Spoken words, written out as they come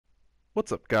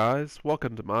What's up guys,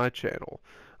 welcome to my channel.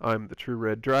 I'm the True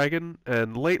Red Dragon,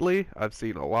 and lately I've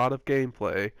seen a lot of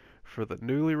gameplay for the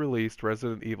newly released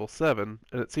Resident Evil 7,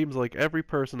 and it seems like every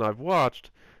person I've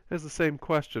watched has the same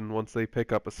question once they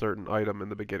pick up a certain item in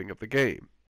the beginning of the game.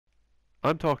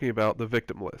 I'm talking about the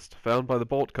victim list, found by the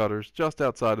bolt cutters just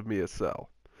outside of Mia's cell.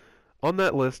 On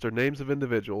that list are names of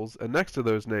individuals, and next to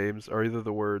those names are either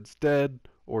the words dead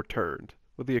or turned,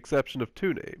 with the exception of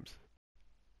two names.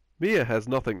 Mia has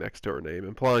nothing next to her name,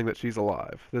 implying that she's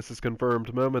alive. This is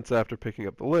confirmed moments after picking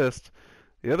up the list.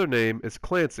 The other name is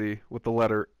Clancy, with the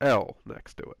letter L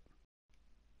next to it.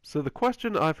 So the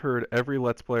question I've heard every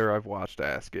Let's Player I've watched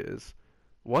ask is,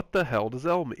 what the hell does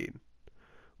L mean?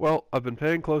 Well, I've been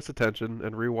paying close attention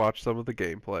and rewatched some of the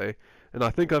gameplay, and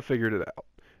I think I've figured it out.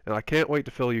 And I can't wait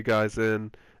to fill you guys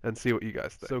in and see what you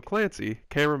guys think. So Clancy,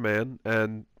 cameraman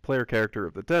and player character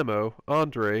of the demo,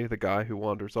 Andre, the guy who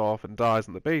wanders off and dies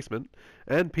in the basement,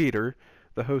 and Peter,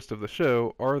 the host of the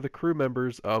show, are the crew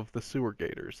members of the Sewer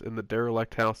Gators in the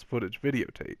Derelict House footage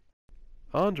videotape.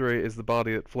 Andre is the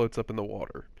body that floats up in the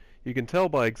water. You can tell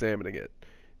by examining it.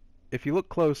 If you look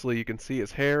closely, you can see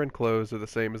his hair and clothes are the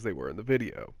same as they were in the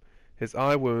video. His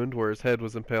eye wound, where his head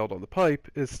was impaled on the pipe,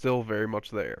 is still very much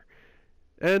there.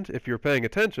 And, if you're paying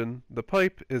attention, the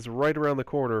pipe is right around the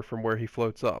corner from where he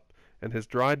floats up, and his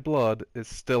dried blood is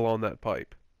still on that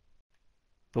pipe.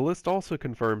 The list also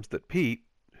confirms that Pete,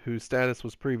 whose status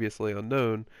was previously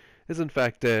unknown, is in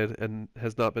fact dead and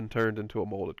has not been turned into a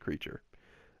molded creature.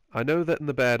 I know that in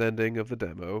the bad ending of the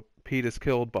demo, Pete is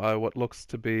killed by what looks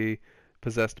to be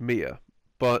possessed Mia,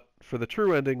 but for the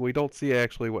true ending we don't see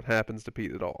actually what happens to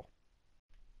Pete at all.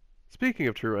 Speaking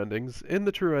of true endings, in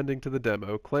the true ending to the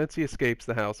demo, Clancy escapes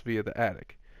the house via the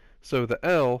attic. So the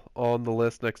L on the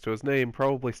list next to his name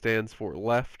probably stands for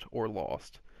left or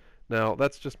lost. Now,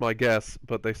 that's just my guess,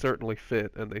 but they certainly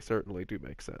fit and they certainly do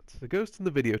make sense. The ghost in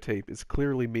the videotape is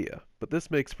clearly Mia, but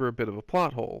this makes for a bit of a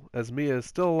plot hole, as Mia is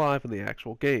still alive in the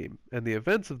actual game, and the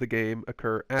events of the game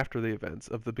occur after the events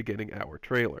of the beginning hour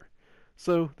trailer.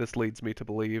 So, this leads me to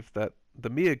believe that the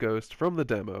Mia ghost from the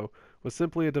demo was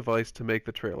simply a device to make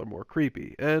the trailer more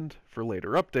creepy, and, for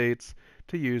later updates,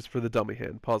 to use for the dummy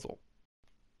hand puzzle.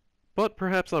 But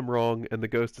perhaps I'm wrong, and the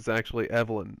ghost is actually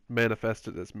Evelyn,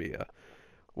 manifested as Mia,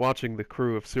 watching the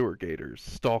crew of sewer gators,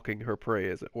 stalking her prey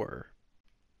as it were.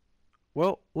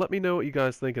 Well, let me know what you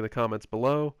guys think in the comments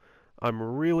below. I'm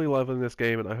really loving this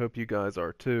game, and I hope you guys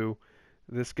are too.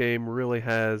 This game really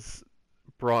has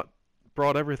brought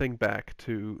everything back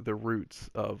to the roots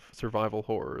of survival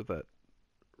horror that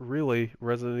really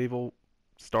Resident Evil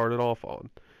started off on.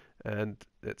 And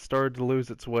it started to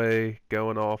lose its way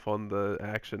going off on the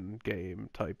action game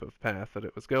type of path that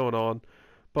it was going on,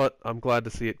 but I'm glad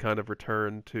to see it kind of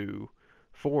return to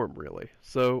form, really.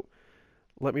 So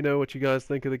let me know what you guys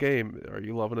think of the game. Are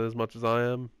you loving it as much as I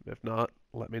am? If not,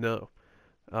 let me know.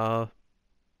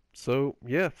 So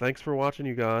yeah, thanks for watching,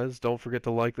 you guys. Don't forget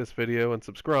to like this video and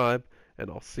subscribe, and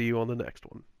I'll see you on the next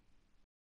one.